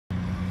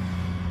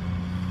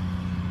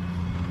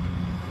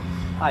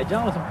Hi,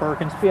 Jonathan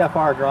Perkins,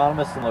 PFR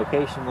Agronomist and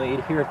Location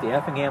Lead here at the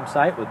Effingham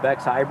site with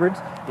Beck's Hybrids.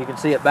 You can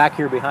see it back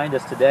here behind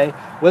us today.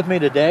 With me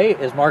today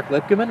is Mark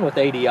Lipcaman with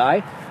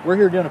ADI. We're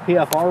here doing a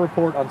PFR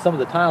report on some of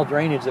the tile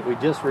drainage that we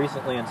just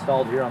recently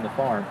installed here on the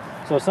farm.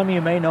 So some of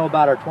you may know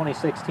about our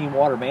 2016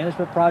 water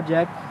management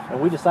project, and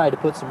we decided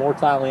to put some more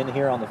tile in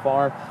here on the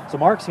farm. So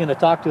Mark's going to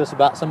talk to us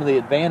about some of the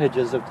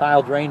advantages of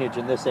tile drainage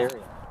in this area.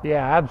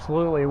 Yeah,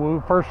 absolutely.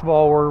 First of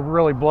all, we're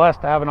really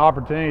blessed to have an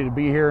opportunity to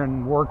be here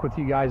and work with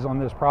you guys on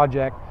this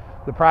project.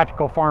 The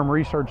practical farm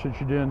research that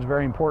you're doing is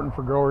very important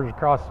for growers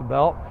across the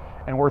belt,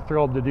 and we're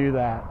thrilled to do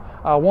that.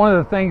 One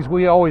of the things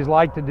we always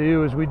like to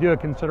do is we do a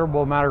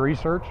considerable amount of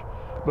research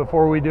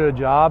before we do a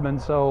job,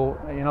 and so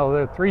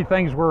the three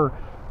things we're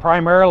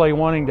primarily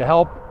wanting to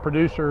help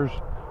producers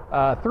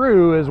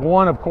through is,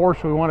 one, of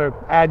course, we want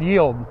to add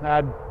yield,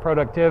 add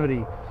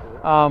productivity.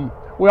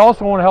 We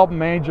also want to help them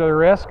manage their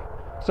risk.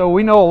 So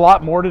we know a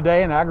lot more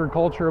today in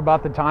agriculture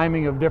about the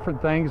timing of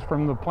different things,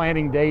 from the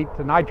planting date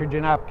to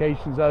nitrogen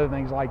applications, other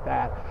things like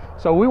that.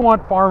 So we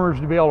want farmers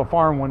to be able to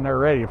farm when they're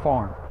ready to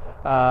farm.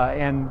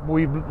 And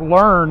we've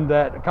learned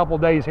that a couple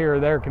of days here or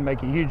there can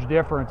make a huge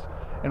difference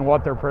in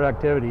what their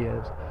productivity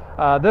is.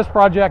 This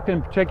project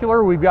in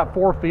particular, we've got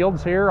 4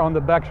 fields here on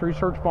the Beck's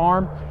Research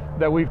Farm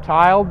that we've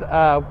tiled.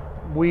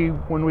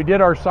 When we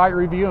did our site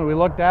review and we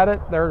looked at it,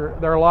 there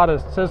are a lot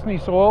of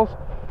sisney soils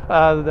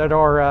that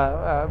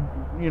are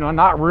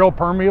not real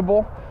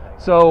permeable.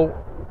 So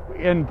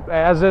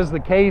as is the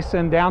case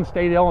in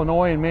downstate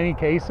Illinois in many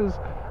cases,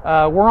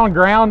 we're on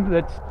ground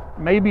that's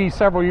maybe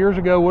several years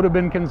ago would have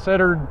been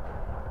considered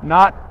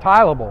not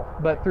tileable,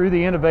 but through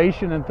the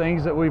innovation and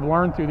things that we've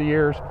learned through the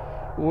years,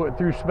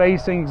 through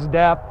spacings,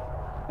 depth,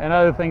 and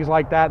other things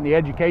like that, and the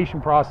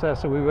education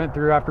process that we went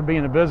through after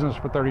being in business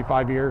for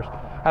 35 years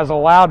has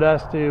allowed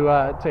us to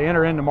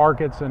enter into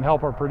markets and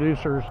help our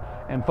producers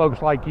and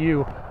folks like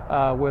you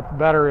with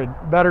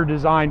better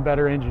designed,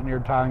 better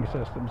engineered tiling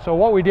systems. So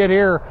what we did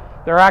here,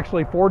 there are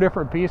actually 4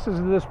 different pieces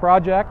of this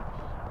project.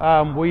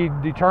 We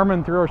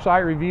determined through our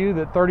site review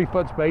that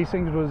 30-foot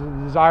spacings was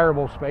a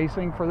desirable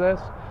spacing for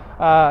this.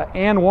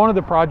 And one of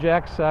the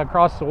projects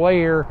across the way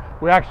here,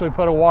 we actually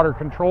put a water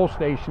control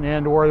station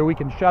in to where we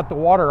can shut the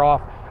water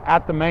off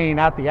at the main,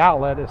 at the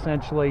outlet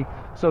essentially,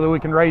 so that we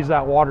can raise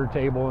that water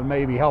table and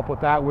maybe help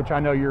with that, which I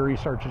know your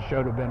research has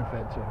showed a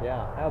benefit to.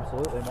 Yeah,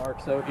 absolutely, Mark.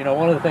 So,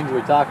 one of the things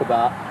we talk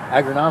about,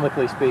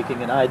 agronomically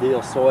speaking, an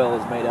ideal soil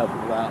is made up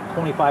of about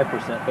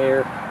 25%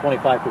 air,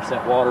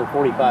 25% water,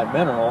 45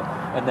 mineral,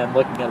 and then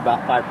looking at about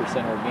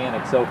 5%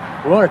 organic. So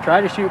we want to try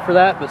to shoot for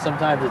that, but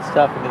sometimes it's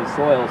tough in these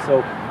soils.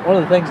 So one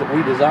of the things that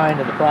we designed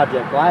in the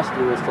project last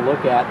year was to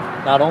look at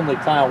not only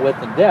tile width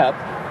and depth,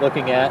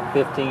 looking at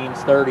 15s,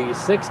 30s,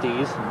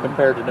 60s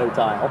compared to no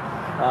tile,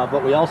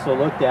 but we also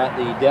looked at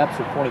the depths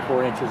of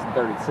 24 inches and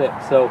 36.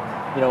 So,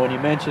 when you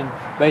mentioned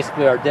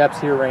basically our depths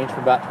here range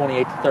from about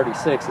 28 to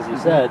 36, as you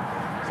said.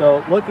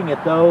 So looking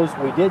at those,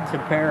 we did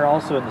compare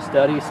also in the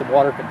study some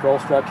water control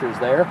structures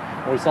there,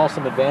 and we saw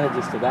some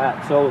advantages to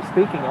that. So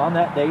speaking on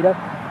that data,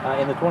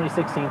 in the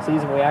 2016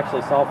 season, we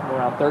actually saw from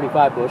around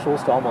 35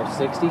 bushels to almost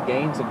 60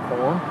 gains in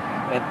corn,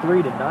 and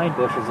 3 to 9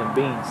 bushels in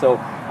beans. So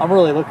I'm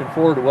really looking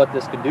forward to what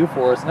this can do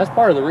for us, and that's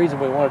part of the reason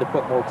we wanted to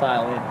put more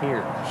tile in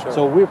here. Sure.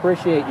 So we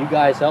appreciate you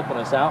guys helping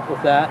us out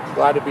with that.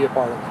 Glad to be a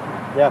part of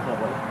it.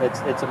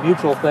 Definitely. It's a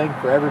mutual thing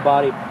for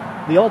everybody.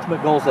 The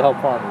ultimate goal is to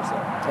help farmers,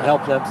 though, to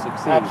help them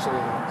succeed.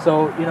 Absolutely.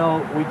 So,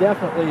 we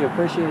definitely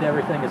appreciate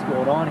everything that's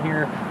going on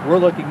here. We're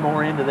looking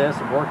more into this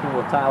and working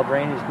with tile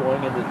drainage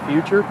going into the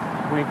future.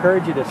 We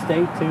encourage you to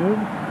stay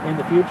tuned in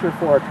the future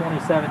for our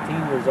 2017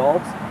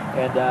 results.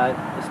 And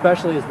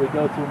especially as we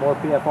go through more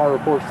PFR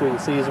reports through the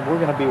season, we're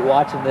going to be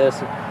watching this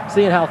and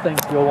seeing how things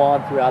go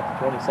on throughout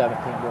the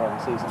 2017 growing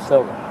season.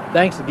 So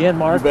thanks again,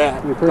 Mark. You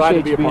bet. We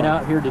appreciate you being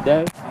part. out here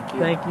today. Thank you.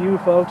 Thank you,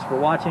 folks, for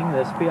watching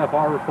this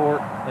PFR report.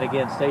 And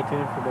again, stay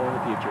tuned for more in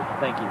the future.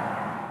 Thank you.